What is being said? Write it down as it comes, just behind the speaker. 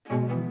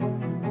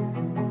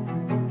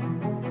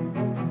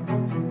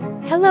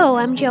Hello,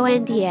 I'm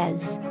Joanne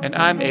Diaz, And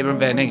I'm Abram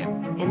Van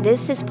Ingen. and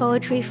this is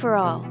Poetry for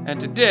All. And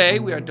today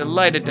we are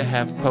delighted to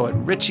have poet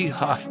Richie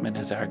Hoffman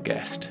as our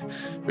guest.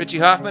 Richie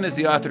Hoffman is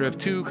the author of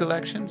two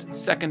collections,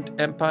 Second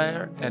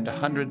Empire and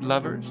 100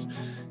 Lovers.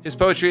 His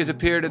poetry has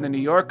appeared in The New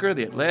Yorker,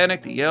 The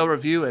Atlantic, The Yale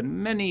Review,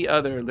 and many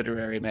other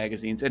literary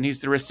magazines, and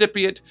he's the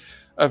recipient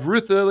of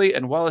Ruth Lilly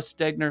and Wallace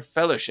Stegner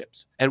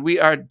fellowships. And we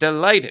are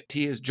delighted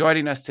he is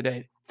joining us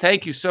today.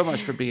 Thank you so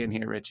much for being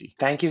here, Richie.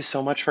 Thank you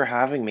so much for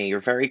having me. You're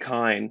very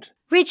kind.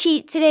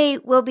 Richie, today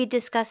we'll be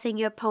discussing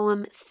your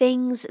poem,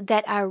 Things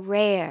That Are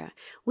Rare.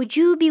 Would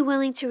you be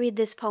willing to read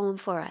this poem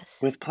for us?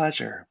 With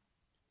pleasure.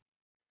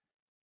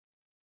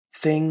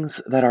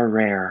 Things that are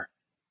rare.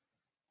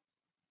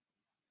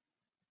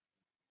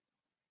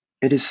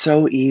 It is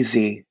so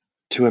easy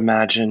to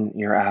imagine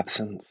your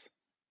absence.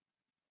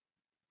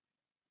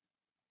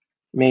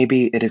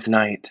 Maybe it is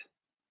night.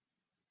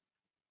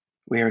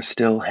 We are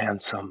still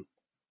handsome.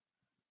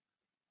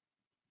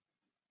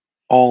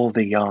 All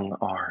the young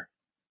are.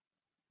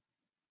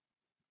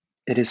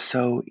 It is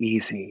so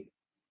easy.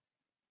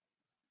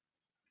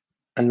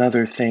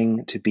 Another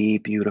thing to be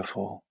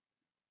beautiful.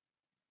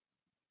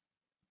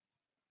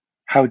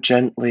 How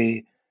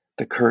gently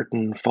the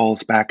curtain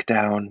falls back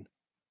down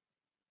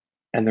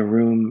and the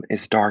room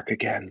is dark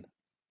again.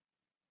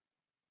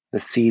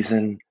 The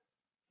season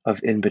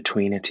of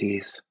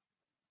in-betweenities.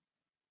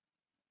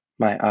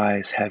 My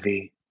eyes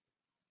heavy,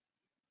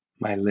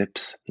 my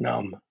lips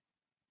numb.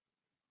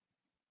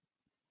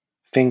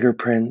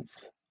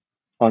 Fingerprints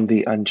on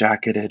the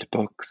unjacketed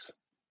books.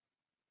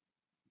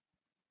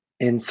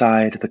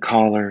 Inside the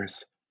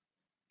collars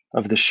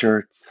of the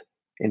shirts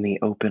in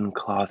the open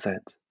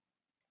closet.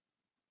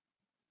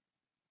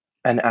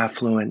 An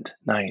affluent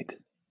night.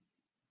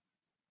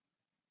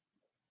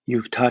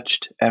 You've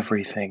touched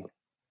everything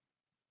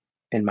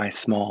in my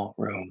small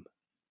room.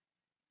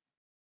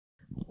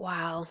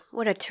 Wow,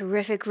 what a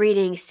terrific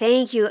reading.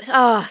 Thank you.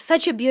 Oh,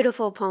 such a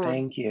beautiful poem.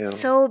 Thank you.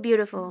 So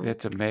beautiful.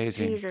 It's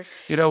amazing. Jesus.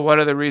 You know, one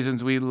of the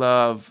reasons we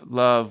love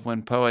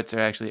when poets are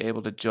actually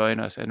able to join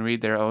us and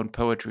read their own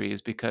poetry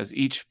is because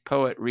each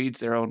poet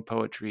reads their own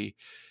poetry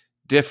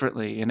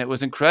differently. And it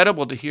was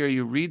incredible to hear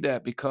you read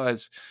that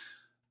because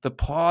the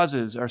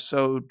pauses are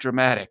so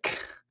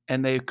dramatic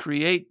and they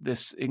create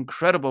this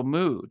incredible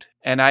mood.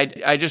 And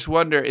I just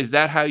wonder, is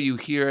that how you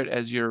hear it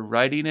as you're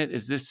writing it?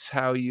 Is this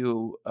how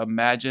you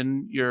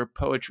imagine your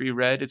poetry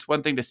read? It's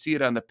one thing to see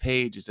it on the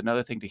page, it's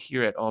another thing to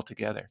hear it all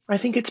together. I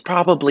think it's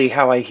probably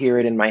how I hear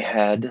it in my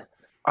head.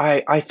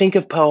 I think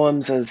of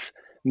poems as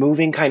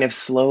moving kind of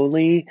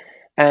slowly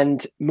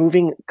and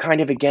moving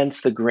kind of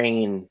against the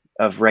grain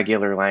of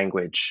regular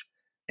language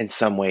in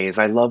some ways.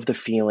 I love the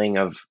feeling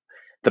of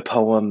the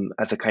poem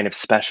as a kind of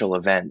special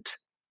event,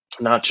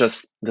 not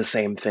just the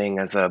same thing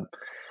as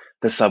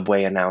the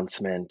subway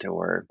announcement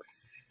or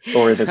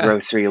the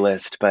grocery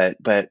list, but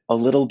a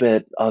little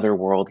bit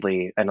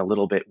otherworldly and a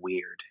little bit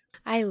weird.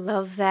 I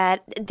love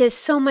that. There's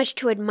so much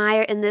to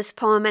admire in this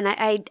poem, and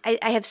I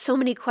have so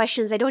many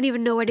questions. I don't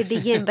even know where to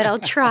begin, but I'll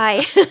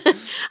try.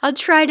 I'll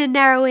try to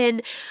narrow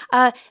in.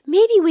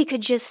 Maybe we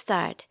could just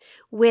start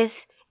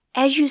with,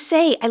 as you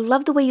say, I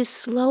love the way you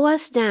slow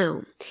us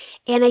down.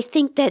 And I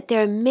think that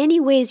there are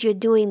many ways you're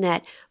doing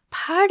that.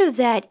 Part of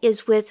that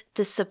is with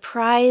the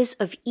surprise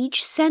of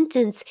each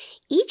sentence,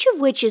 each of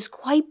which is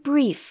quite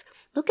brief.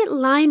 Look at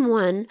line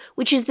 1,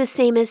 which is the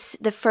same as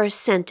the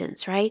first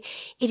sentence, right?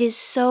 It is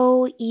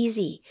so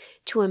easy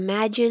to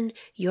imagine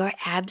your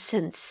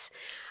absence.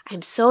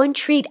 I'm so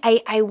intrigued.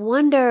 I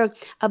wonder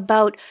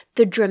about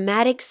the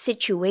dramatic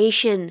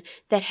situation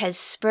that has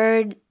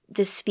spurred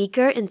the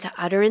speaker into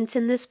utterance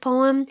in this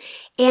poem.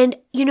 And,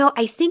 you know,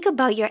 I think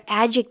about your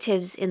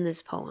adjectives in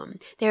this poem.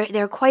 There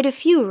are quite a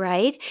few,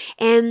 right?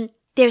 And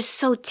they're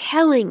so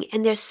telling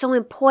and they're so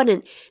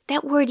important.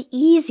 That word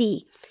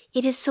easy.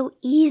 It is so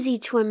easy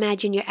to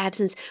imagine your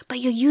absence, but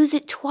you use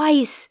it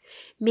twice.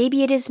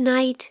 Maybe it is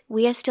night,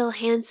 we are still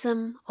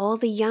handsome, all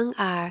the young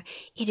are.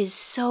 It is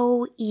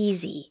so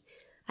easy.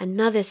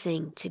 Another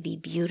thing to be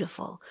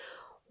beautiful.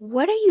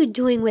 What are you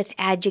doing with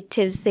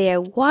adjectives there?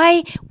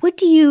 What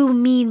do you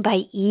mean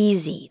by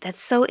easy?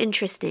 That's so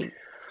interesting.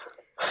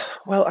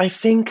 Well, I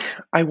think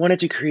I wanted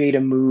to create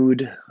a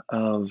mood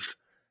of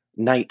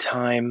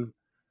nighttime,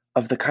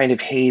 of the kind of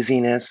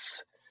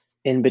haziness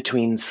in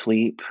between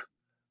sleep,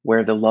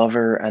 where the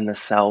lover and the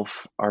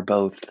self are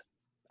both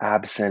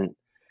absent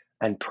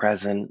and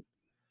present,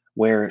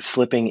 where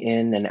slipping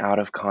in and out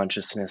of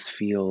consciousness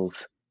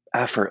feels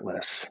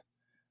effortless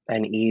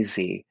and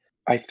easy.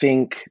 I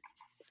think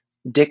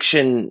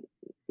diction,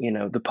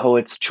 the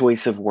poet's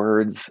choice of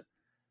words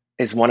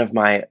is one of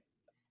my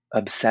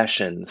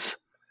obsessions.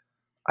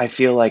 I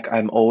feel like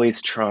I'm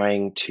always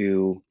trying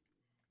to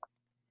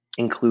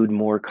include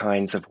more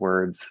kinds of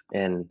words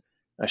in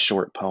a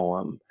short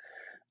poem.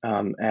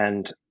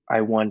 And I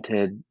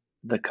wanted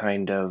the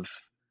kind of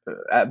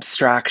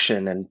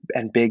abstraction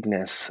and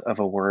bigness of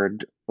a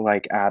word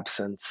like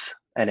absence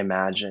and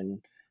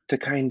imagine to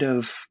kind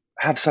of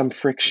have some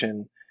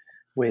friction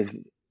with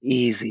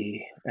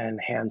easy and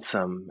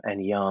handsome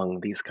and young,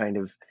 these kind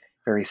of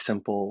very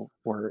simple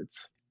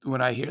words.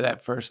 When I hear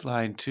that first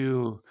line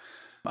too,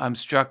 I'm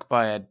struck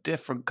by a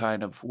different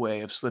kind of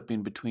way of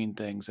slipping between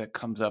things that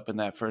comes up in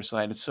that first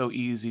line. It's so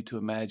easy to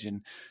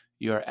imagine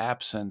your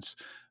absence.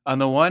 On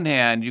the one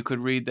hand, you could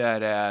read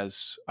that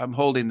as I'm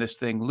holding this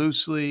thing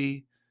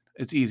loosely.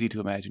 It's easy to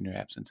imagine your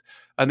absence.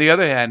 On the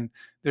other hand,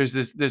 there's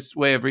this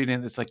way of reading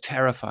it that's like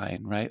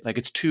terrifying, right? Like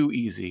it's too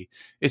easy.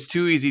 It's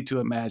too easy to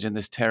imagine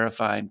this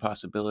terrifying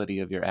possibility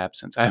of your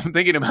absence. I'm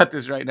thinking about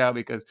this right now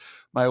because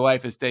my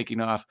wife is taking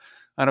off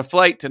on a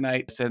flight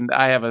tonight, and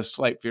I have a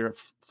slight fear of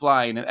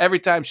flying. And every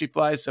time she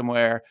flies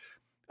somewhere,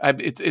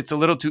 it's a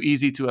little too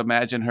easy to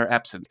imagine her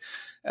absent,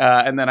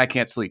 and then I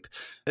can't sleep.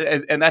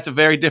 And that's a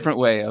very different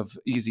way of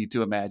easy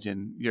to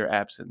imagine your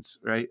absence,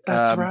 right?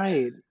 That's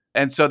right.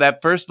 And so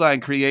that first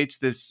line creates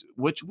this.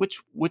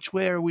 Which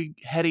way are we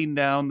heading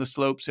down the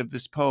slopes of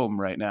this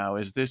poem right now?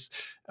 Is this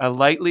a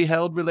lightly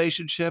held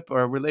relationship,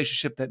 or a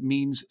relationship that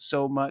means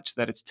so much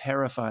that it's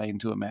terrifying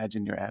to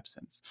imagine your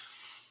absence?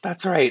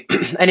 That's right.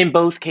 And in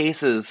both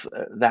cases,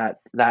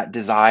 that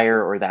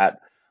desire or that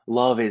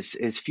love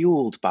is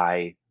fueled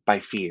by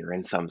fear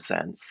in some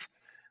sense,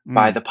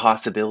 by Mm. the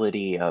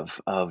possibility of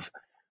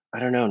I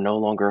don't know, no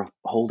longer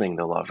holding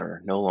the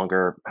lover, no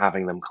longer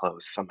having them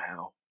close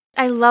somehow.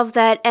 I love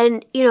that.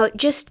 And,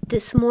 just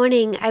this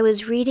morning, I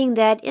was reading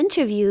that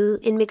interview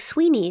in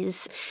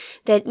McSweeney's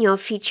that,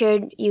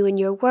 featured you and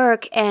your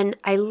work. And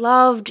I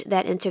loved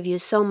that interview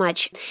so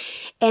much.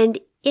 And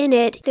in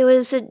it, there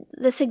was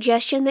the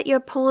suggestion that your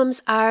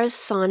poems are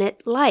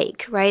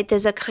sonnet-like, right?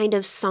 There's a kind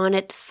of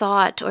sonnet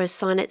thought or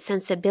sonnet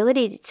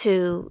sensibility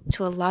to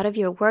a lot of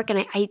your work.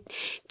 And I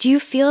do you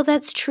feel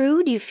that's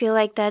true? Do you feel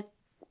like that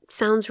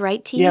sounds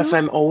right to Yes, you?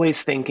 I'm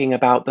always thinking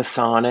about the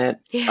sonnet,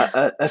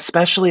 Yeah.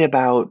 especially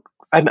about.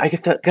 I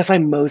guess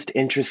I'm most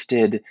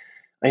interested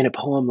in a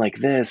poem like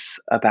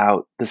this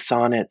about the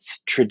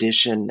sonnet's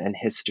tradition and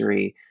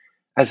history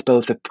as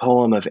both a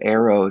poem of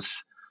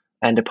eros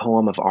and a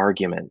poem of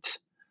argument.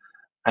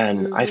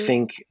 And I Mm-hmm.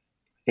 think,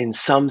 in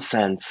some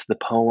sense, the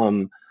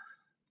poem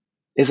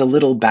is a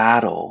little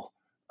battle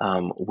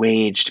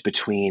waged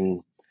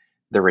between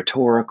the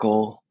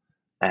rhetorical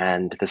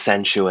and the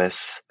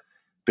sensuous,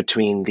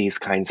 between these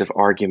kinds of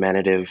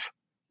argumentative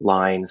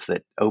lines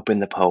that open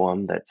the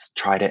poem, that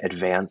try to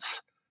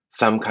advance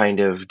some kind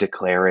of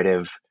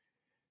declarative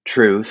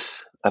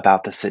truth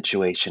about the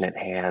situation at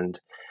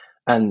hand,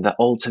 and the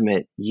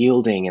ultimate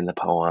yielding in the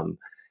poem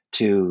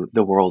to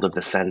the world of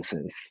the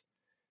senses,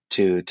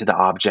 to the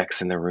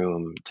objects in the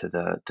room, to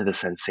the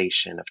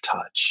sensation of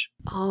touch.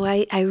 Oh,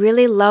 I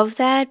really love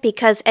that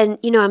because, and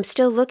I'm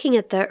still looking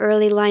at the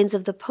early lines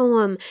of the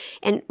poem,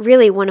 and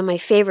really one of my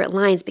favorite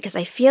lines because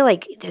I feel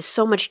like there's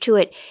so much to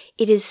it.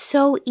 It is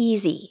so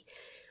easy.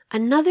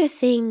 Another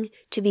thing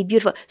to be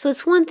beautiful. So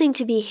it's one thing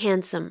to be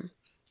handsome.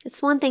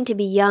 It's one thing to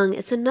be young.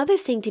 It's another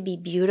thing to be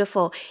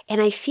beautiful.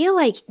 And I feel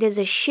like there's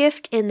a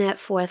shift in that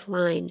fourth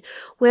line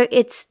where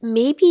it's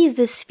maybe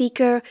the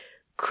speaker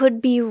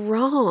could be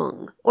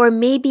wrong or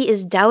maybe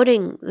is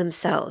doubting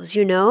themselves.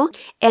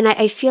 And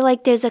I feel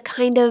like there's a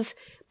kind of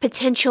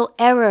potential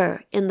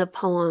error in the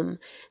poem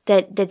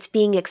that's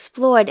being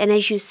explored. And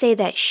as you say,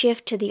 that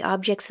shift to the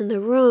objects in the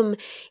room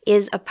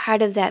is a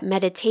part of that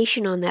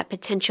meditation on that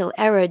potential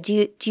error.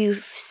 Do you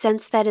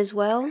sense that as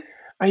well?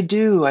 I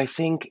do. I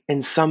think,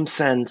 in some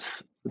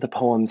sense, the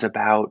poem's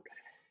about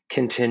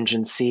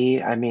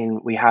contingency. I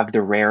mean, we have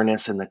the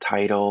rareness in the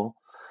title,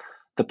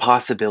 the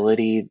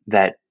possibility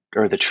that,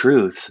 or the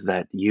truth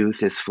that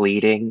youth is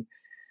fleeting,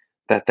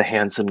 that the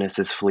handsomeness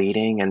is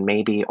fleeting, and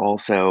maybe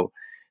also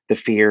the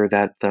fear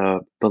that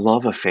the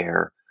love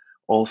affair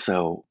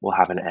also will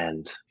have an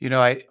end.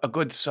 A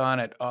good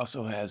sonnet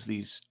also has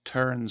these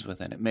turns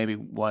within it, maybe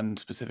one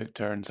specific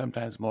turn,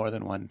 sometimes more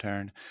than one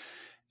turn.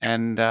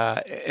 And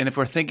if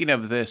we're thinking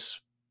of this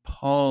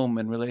poem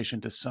in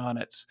relation to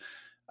sonnets,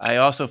 I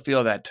also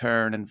feel that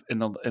turn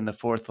in the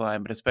fourth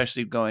line, but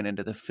especially going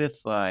into the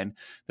fifth line.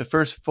 The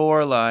first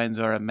four lines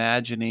are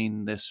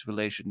imagining this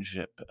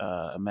relationship,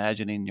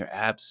 imagining your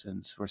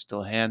absence. We're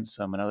still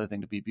handsome, another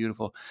thing to be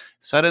beautiful.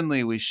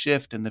 Suddenly, we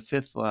shift in the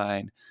fifth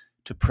line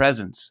to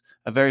presence,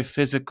 a very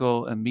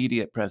physical,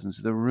 immediate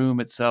presence. The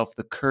room itself,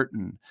 the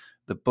curtain,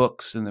 the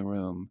books in the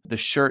room, the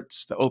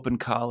shirts, the open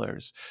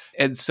collars.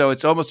 And so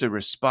it's almost a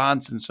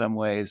response in some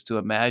ways to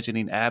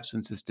imagining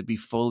absences to be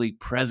fully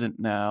present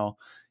now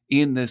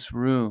in this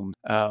room.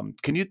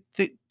 Can you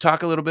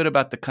talk a little bit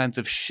about the kinds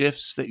of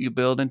shifts that you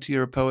build into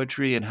your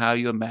poetry and how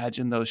you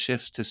imagine those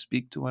shifts to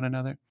speak to one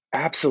another?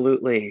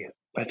 Absolutely.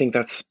 I think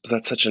that's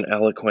such an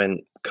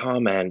eloquent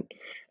comment.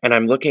 And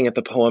I'm looking at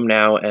the poem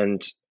now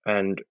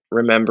and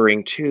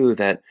remembering too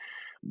that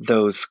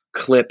those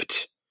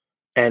clipped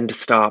end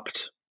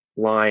stopped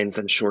lines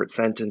and short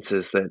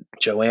sentences that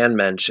Joanne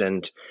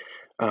mentioned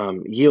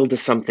yield to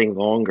something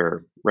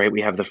longer, right?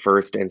 We have the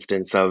first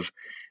instance of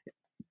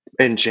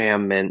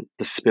enjambment,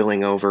 the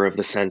spilling over of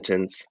the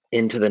sentence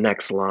into the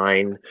next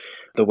line,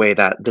 the way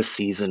that the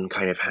season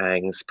kind of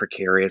hangs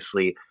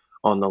precariously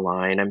on the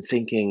line. I'm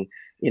thinking,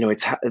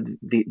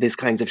 these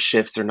kinds of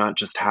shifts are not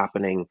just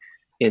happening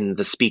in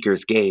the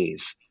speaker's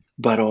gaze,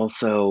 but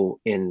also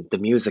in the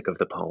music of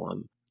the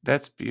poem.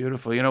 That's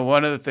beautiful.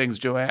 One of the things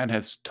Joanne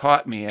has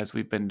taught me as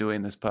we've been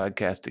doing this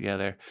podcast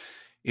together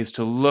is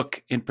to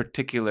look in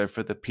particular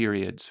for the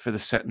periods, for the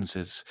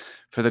sentences,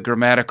 for the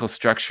grammatical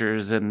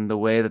structures and the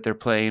way that they're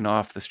playing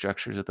off the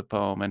structures of the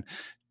poem. And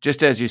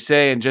just as you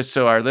say, and just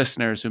so our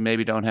listeners who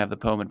maybe don't have the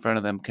poem in front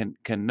of them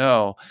can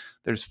know,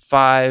 there's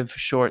 5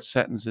 short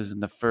sentences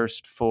in the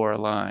first 4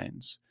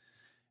 lines.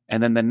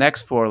 And then the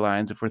next 4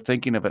 lines, if we're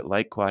thinking of it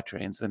like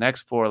quatrains, the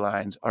next 4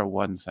 lines are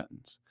 1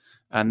 sentence.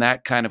 And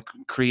that kind of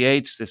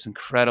creates this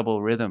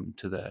incredible rhythm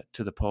to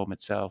the poem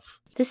itself.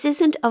 This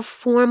isn't a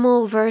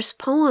formal verse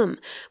poem,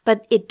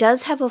 but it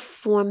does have a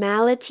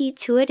formality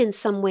to it in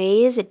some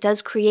ways. It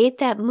does create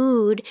that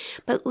mood,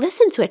 but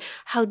listen to it,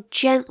 how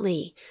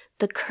gently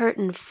the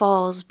curtain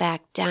falls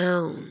back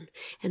down,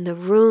 and the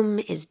room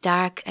is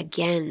dark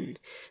again.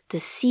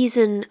 The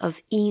season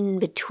of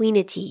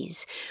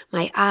in-betweenities,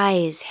 my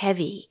eyes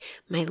heavy,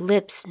 my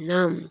lips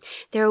numb.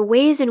 There are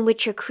ways in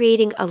which you're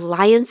creating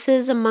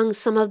alliances among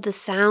some of the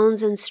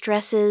sounds and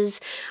stresses,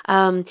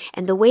 and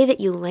the way that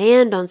you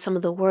land on some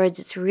of the words,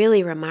 it's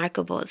really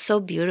remarkable. It's so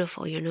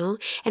beautiful,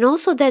 And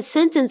also that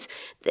sentence,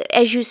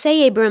 as you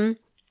say, Abram,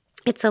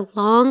 it's a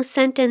long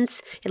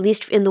sentence, at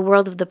least in the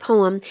world of the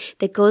poem,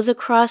 that goes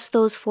across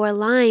those 4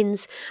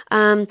 lines.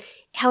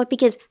 How it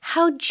begins,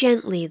 how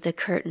gently the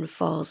curtain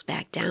falls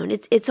back down.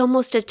 It's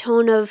almost a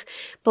tone of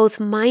both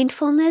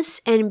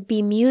mindfulness and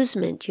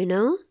bemusement,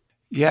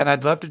 Yeah, and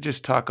I'd love to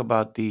just talk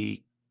about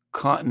the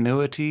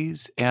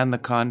continuities and the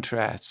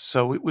contrasts.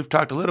 So we've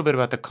talked a little bit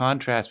about the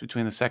contrast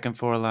between the second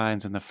 4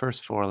 lines and the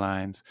first 4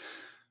 lines,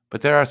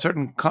 but there are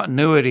certain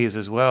continuities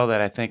as well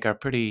that I think are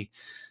pretty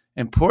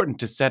important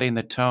to setting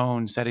the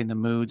tone, setting the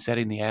mood,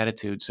 setting the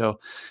attitude. So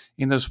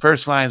in those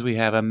first lines, we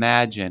have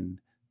imagine,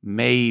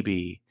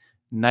 maybe,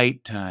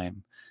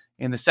 nighttime.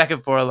 In the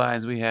second 4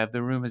 lines, we have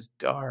the room is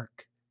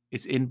dark.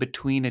 It's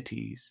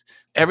in-betweenities.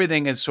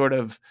 Everything is sort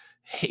of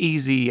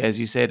hazy, as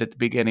you said at the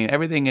beginning.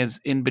 Everything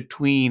is in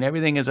between.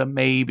 Everything is a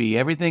maybe.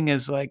 Everything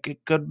is like,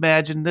 it could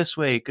imagine this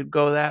way. It could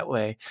go that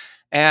way.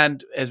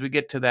 And as we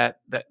get to that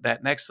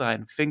next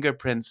line,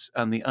 fingerprints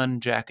on the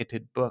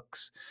unjacketed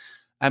books.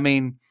 I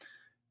mean,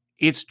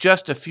 it's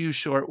just a few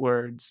short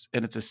words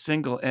and it's a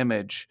single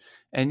image.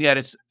 And yet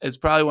it's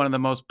probably one of the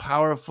most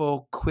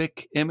powerful,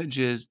 quick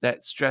images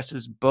that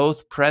stresses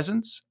both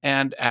presence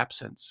and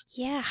absence.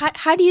 Yeah.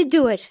 How do you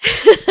do it?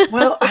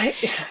 Well,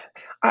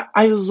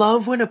 I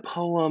love when a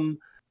poem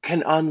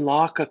can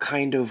unlock a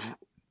kind of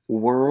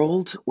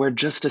world where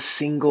just a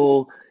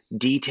single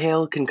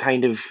detail can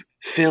kind of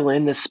fill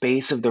in the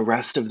space of the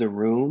rest of the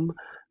room.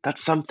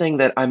 That's something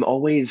that I'm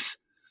always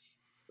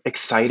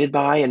excited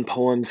by in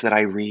poems that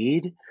I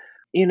read.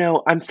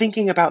 I'm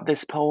thinking about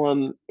this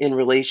poem in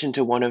relation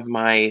to one of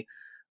my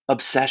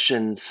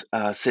obsessions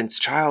since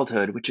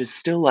childhood, which is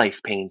still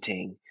life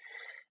painting.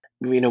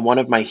 One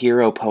of my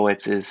hero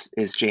poets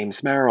is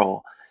James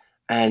Merrill,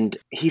 and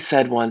he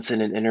said once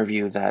in an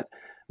interview that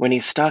when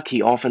he's stuck,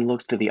 he often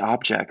looks to the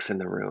objects in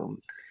the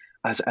room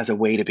as a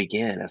way to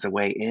begin, as a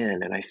way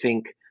in. And I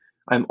think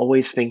I'm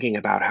always thinking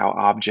about how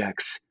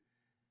objects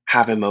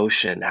have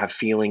emotion, have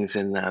feelings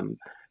in them,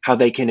 how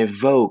they can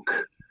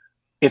evoke,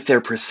 if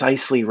they're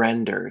precisely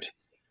rendered,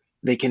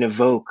 they can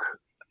evoke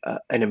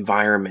an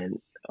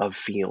environment of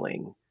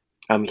feeling.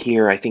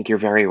 Here, I think you're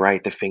very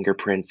right. The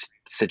fingerprints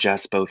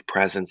suggest both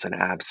presence and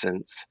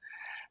absence.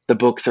 The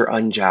books are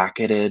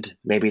unjacketed.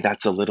 Maybe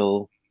that's a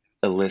little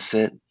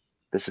illicit.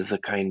 This is a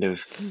kind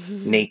of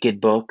naked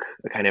book,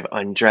 a kind of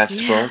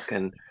undressed book.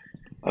 And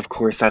of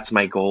course, that's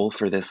my goal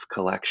for this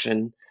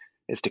collection,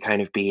 is to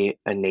kind of be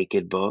a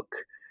naked book.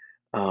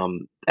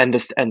 And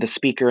the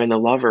speaker and the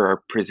lover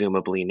are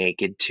presumably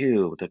naked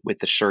too, with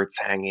the shirts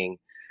hanging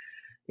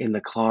in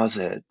the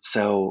closet.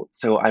 So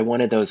I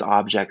wanted those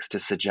objects to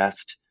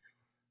suggest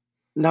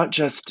not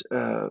just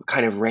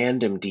kind of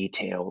random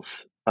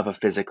details of a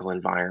physical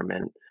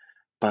environment,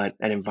 but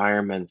an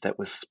environment that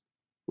was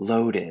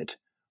loaded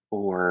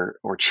or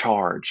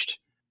charged.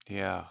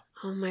 Yeah.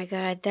 Oh my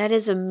God, that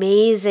is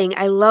amazing.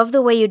 I love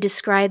the way you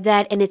describe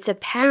that, and it's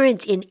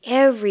apparent in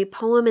every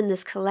poem in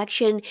this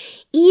collection,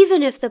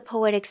 even if the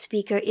poetic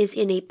speaker is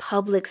in a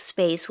public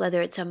space,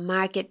 whether it's a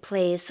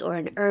marketplace or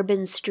an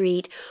urban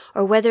street,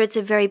 or whether it's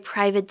a very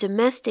private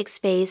domestic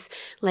space,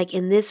 like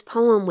in this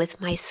poem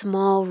with my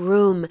small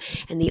room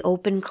and the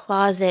open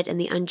closet and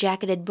the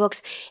unjacketed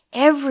books.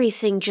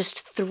 Everything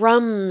just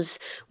thrums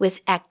with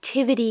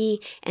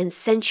activity and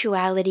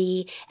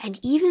sensuality and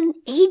even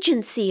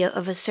agency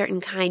of a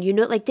certain kind.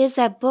 Like there's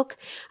that book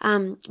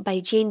by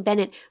Jane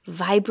Bennett,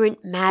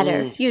 Vibrant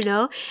Matter,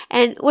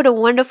 and what a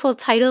wonderful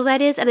title that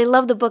is. And I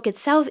love the book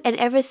itself. And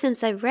ever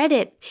since I read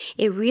it,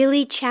 it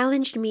really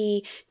challenged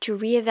me to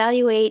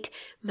reevaluate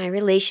my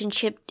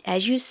relationship,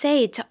 as you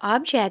say, to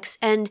objects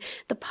and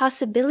the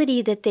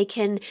possibility that they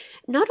can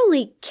not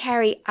only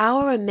carry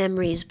our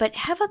memories, but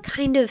have a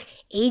kind of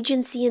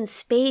agency in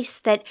space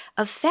that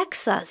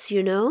affects us,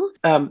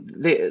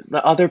 The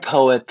other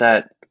poet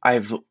that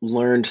I've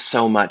learned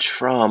so much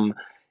from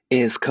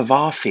is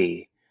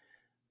Cavafy.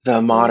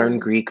 the modern Oh.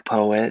 Greek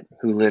poet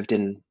who lived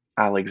in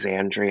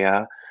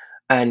Alexandria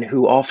and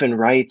who often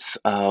writes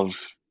of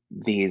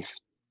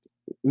these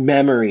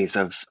memories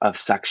of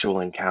sexual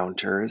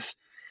encounters.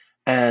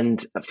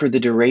 And for the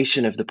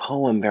duration of the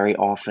poem, very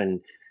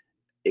often,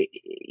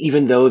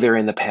 even though they're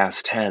in the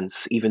past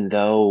tense, even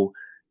though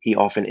he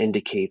often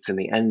indicates in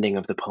the ending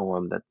of the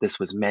poem that this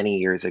was many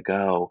years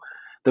ago,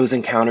 those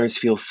encounters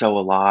feel so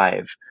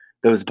alive.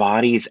 Those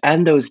bodies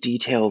and those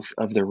details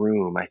of the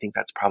room. I think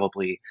that's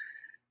probably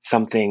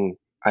something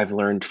I've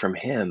learned from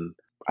him.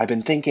 I've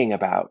been thinking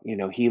about,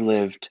 he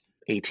lived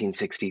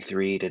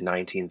 1863 to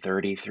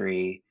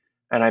 1933,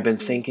 and I've been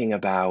Mm. thinking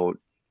about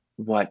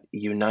what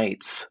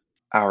unites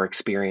our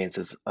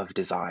experiences of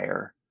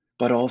desire,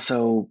 but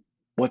also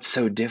what's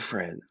so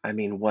different. I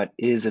mean, what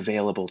is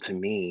available to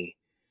me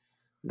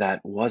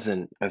that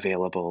wasn't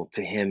available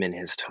to him in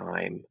his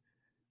time?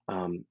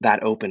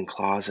 That open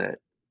closet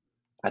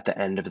at the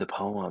end of the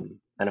poem.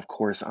 And of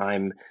course,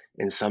 I'm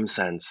in some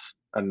sense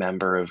a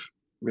member of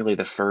really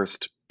the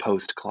first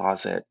post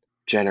closet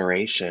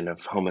generation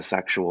of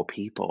homosexual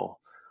people.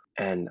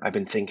 And I've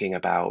been thinking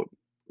about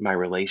my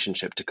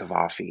relationship to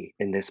Cavafy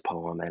in this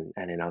poem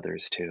and in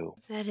others too.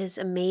 That is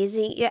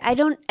amazing. Yeah, I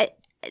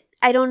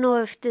don't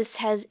know if this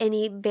has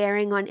any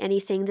bearing on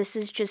anything. This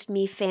is just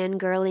me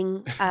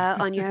fangirling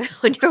on your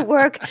on your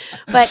work.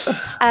 But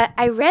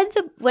I read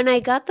the when I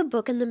got the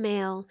book in the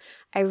mail.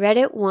 I read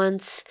it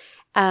once,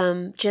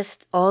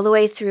 just all the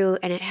way through,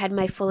 and it had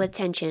my full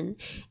attention.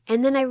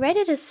 And then I read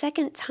it a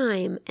second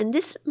time, and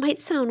this might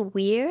sound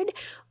weird,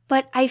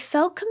 but I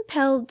felt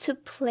compelled to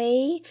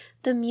play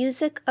the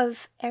music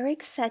of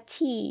Eric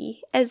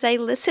Satie as I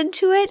listened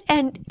to it,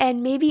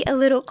 and maybe a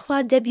little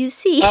Claude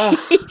Debussy.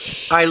 Oh,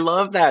 I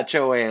love that,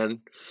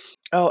 Joanne.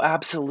 Oh,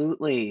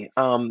 absolutely.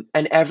 And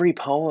every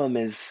poem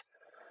is,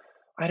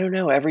 I don't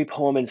know, every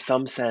poem in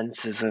some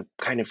sense is a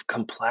kind of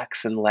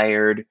complex and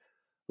layered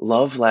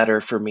love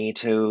letter for me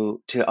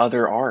to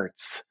other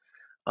arts,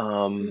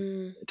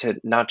 Mm. to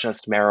not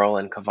just Meryl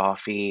and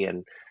Cavafy,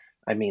 and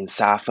I mean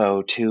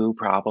Sappho too,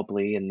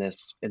 probably in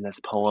this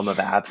poem of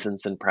Yeah.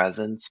 absence and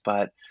presence,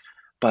 but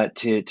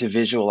to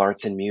visual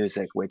arts and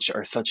music, which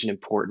are such an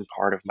important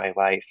part of my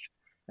life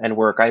and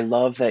work. I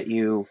love that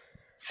you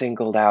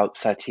singled out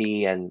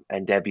Satie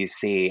and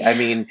Debussy. I Yeah.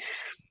 mean,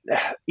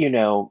 you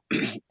know,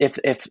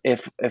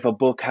 if a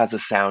book has a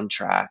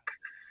soundtrack,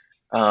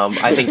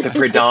 I think the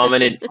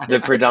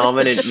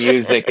predominant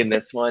music in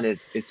this one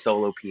is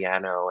solo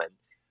piano,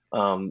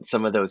 and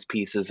some of those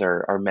pieces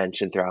are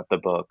mentioned throughout the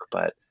book.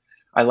 But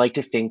I like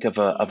to think of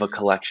a Yeah.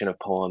 collection of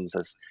poems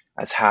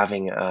as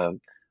having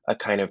a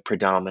kind of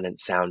predominant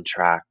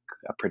soundtrack,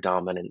 a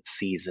predominant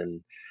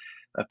season,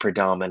 a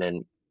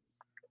predominant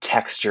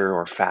texture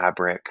or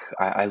fabric.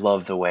 I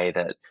love the way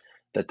that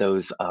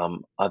those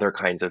other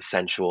kinds of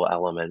sensual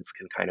elements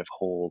can kind of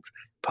hold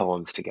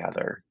poems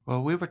together.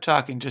 Well, we were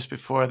talking just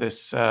before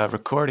this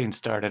recording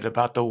started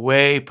about the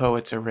way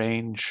poets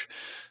arrange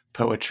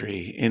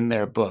poetry in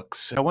their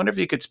books. I wonder if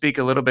you could speak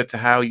a little bit to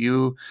how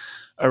you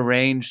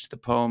arranged the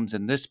poems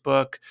in this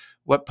book,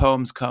 what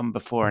poems come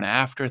before and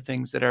after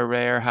things that are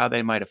rare, how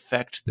they might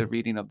affect the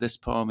reading of this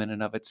poem in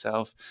and of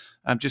itself.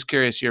 I'm just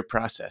curious your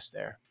process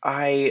there.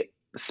 I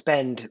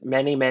spend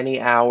many, many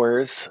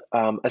hours,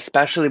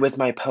 especially with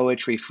my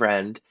poetry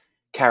friend,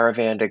 Cara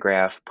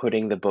Vandegraff,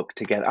 putting the book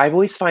together. I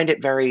always find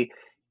it very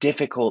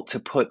difficult to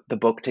put the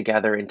book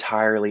together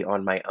entirely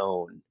on my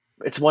own.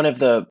 It's one of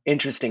the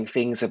interesting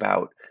things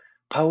about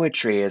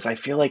poetry is I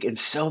feel like in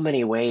so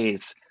many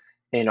ways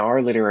in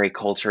our literary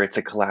culture, it's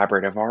a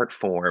collaborative art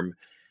form,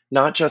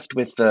 not just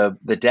with the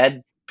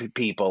dead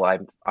people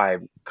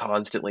I'm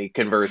constantly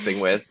conversing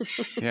with,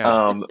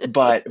 Yeah.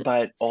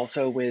 but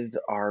also with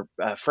our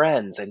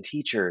friends and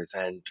teachers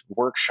and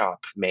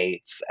workshop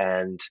mates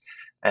and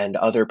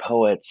other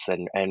poets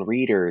and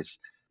readers.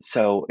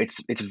 So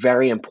it's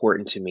very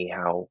important to me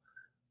how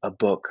a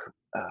book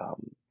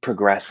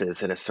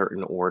progresses in a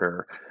certain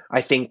order.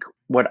 I think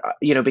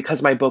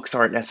because my books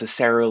aren't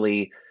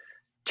necessarily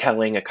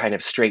telling a kind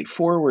of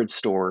straightforward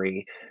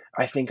story,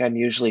 I think I'm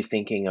usually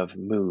thinking of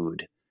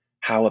mood,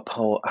 how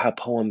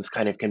poems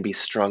kind of can be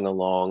strung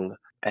along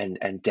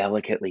and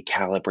delicately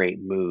calibrate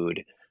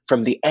mood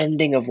from the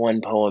ending of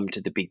one poem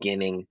to the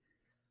beginning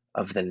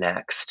of the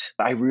next.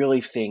 I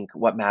really think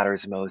what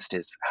matters most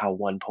is how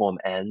one poem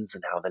ends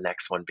and how the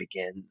next one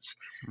begins.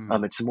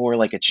 Mm. It's more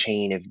like a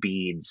chain of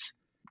beads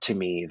to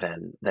me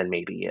than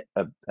maybe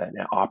an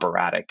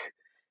operatic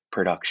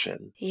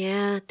production.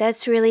 Yeah,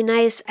 that's really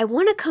nice. I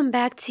want to come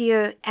back to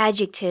your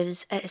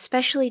adjectives,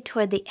 especially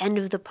toward the end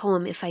of the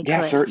poem, if I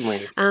Yeah, could.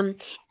 certainly. Um,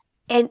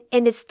 and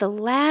it's the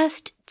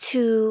last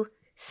two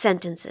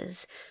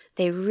sentences.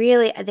 Boy,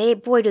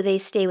 do they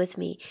stay with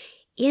me.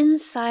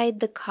 Inside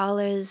the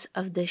collars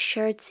of the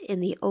shirts in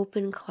the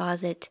open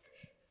closet,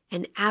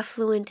 an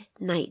affluent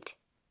night.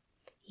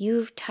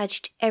 You've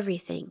touched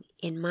everything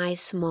in my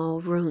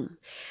small room.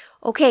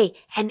 Okay,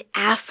 an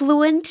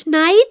affluent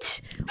knight?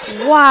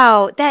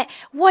 Wow,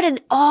 what an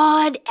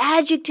odd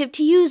adjective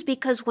to use,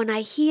 because when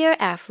I hear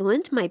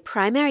affluent, my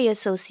primary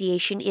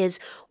association is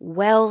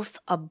wealth,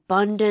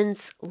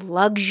 abundance,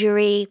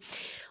 luxury.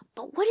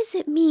 But what does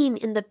it mean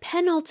in the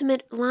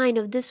penultimate line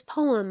of this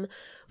poem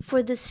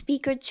for the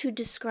speaker to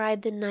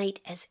describe the knight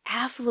as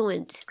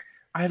affluent?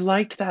 I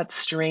liked that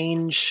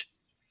strange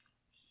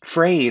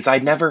phrase.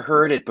 I'd never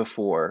heard it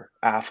before.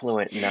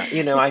 Affluent.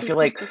 I feel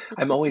like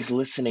I'm always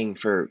listening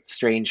for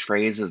strange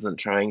phrases and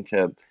trying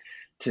to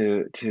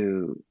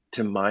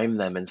mime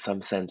them in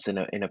some sense in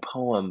a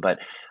poem, but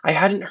I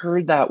hadn't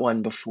heard that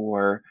one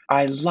before.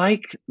 I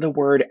like the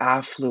word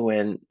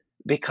affluent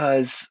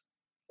because,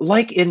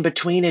 like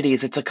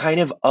in-betweenities, it's a kind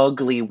of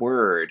ugly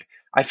word.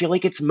 I feel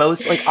like it's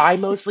most like I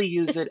mostly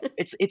use it.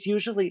 It's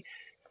usually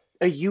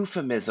a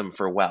euphemism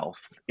for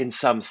wealth in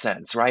some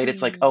sense, right?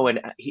 It's like, oh,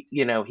 Mm, and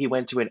he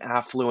went to an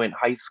affluent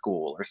high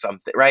school or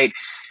something, right?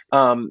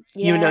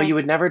 yeah. You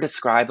would never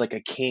describe like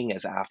a king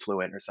as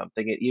affluent or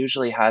something. It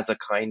usually has a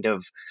kind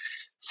of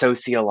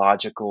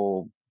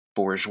sociological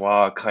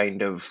bourgeois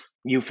kind of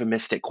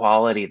euphemistic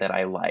quality that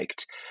I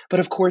liked.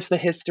 But of course, the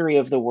history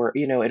of the word,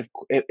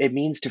 it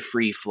means to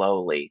free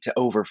flowly, to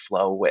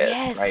overflow with,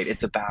 right? Yes.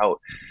 It's about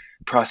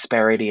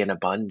prosperity and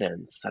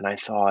abundance. And I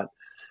thought,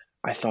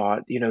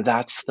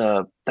 that's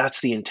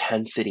the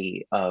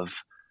intensity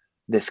of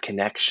this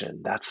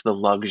connection. That's the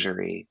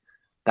luxury.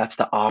 That's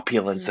the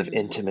opulence of Mm,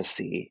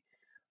 intimacy,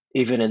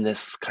 even in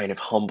this kind of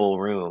humble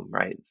room,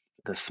 right?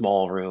 The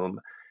small room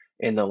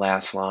in the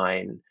last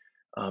line,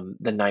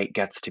 the knight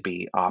gets to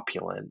be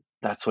opulent.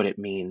 That's what it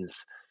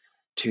means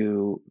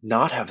to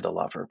not have the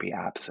lover be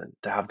absent,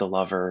 to have the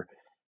lover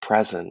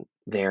present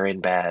there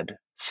in bed,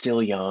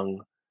 still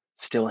young,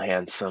 still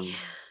handsome.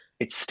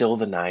 It's still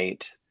the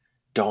night.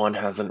 Dawn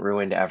hasn't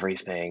ruined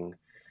everything.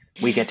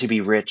 We get to be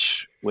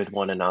rich with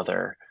one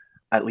another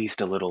at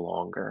least a little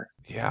longer.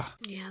 Yeah.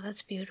 yeah,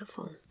 that's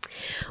beautiful.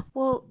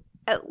 Well,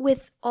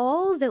 with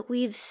all that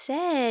we've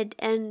said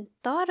and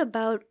thought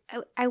about,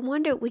 I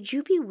wonder, would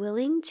you be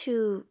willing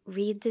to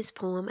read this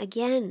poem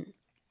again?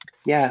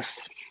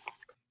 Yes,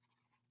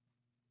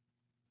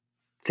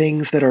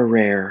 things that are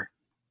rare.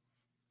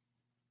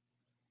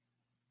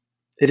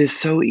 It is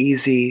so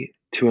easy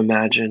to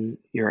imagine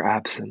your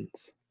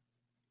absence.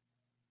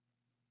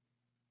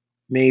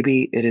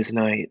 Maybe it is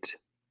night.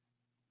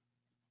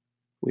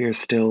 We are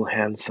still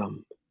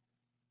handsome.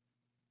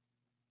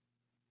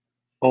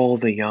 All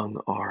the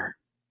young are.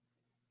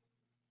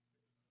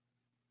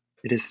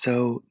 It is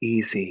so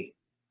easy.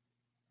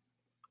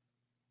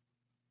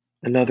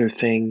 Another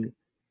thing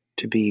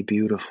to be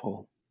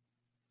beautiful.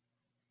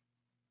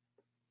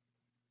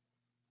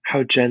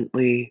 How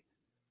gently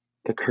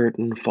the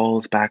curtain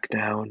falls back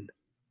down,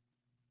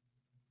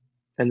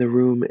 and the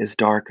room is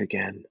dark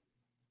again.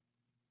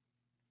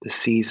 The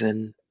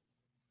season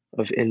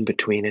of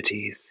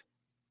in-betweenities.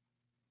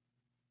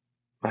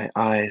 My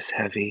eyes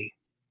heavy,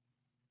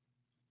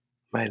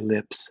 my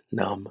lips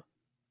numb.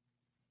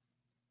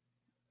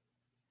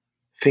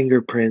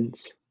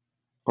 Fingerprints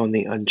on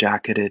the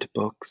unjacketed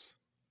books.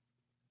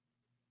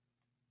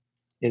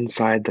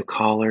 Inside the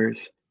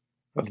collars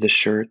of the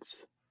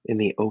shirts in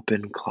the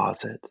open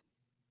closet.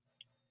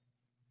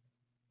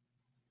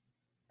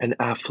 An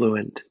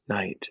affluent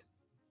night.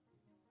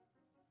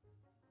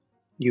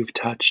 You've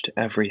touched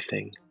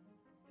everything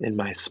in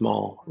my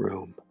small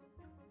room.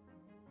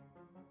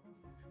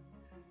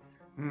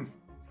 Mm.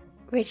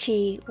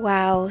 Richie,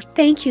 wow.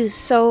 Thank you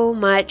so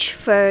much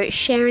for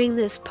sharing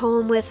this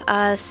poem with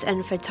us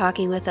and for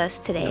talking with us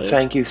today.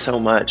 Thank you so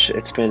much.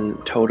 It's been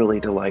totally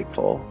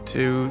delightful.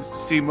 To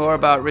see more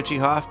about Richie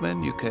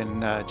Hoffman, you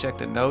can check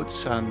the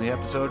notes on the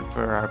episode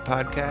for our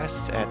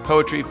podcast at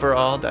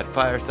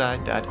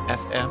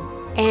poetryforall.fireside.fm.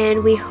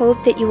 And we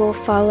hope that you will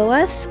follow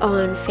us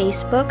on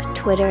Facebook,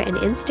 Twitter, and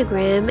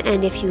Instagram.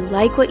 And if you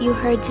like what you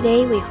heard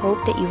today, we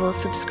hope that you will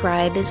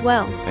subscribe as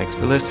well. Thanks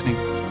for listening.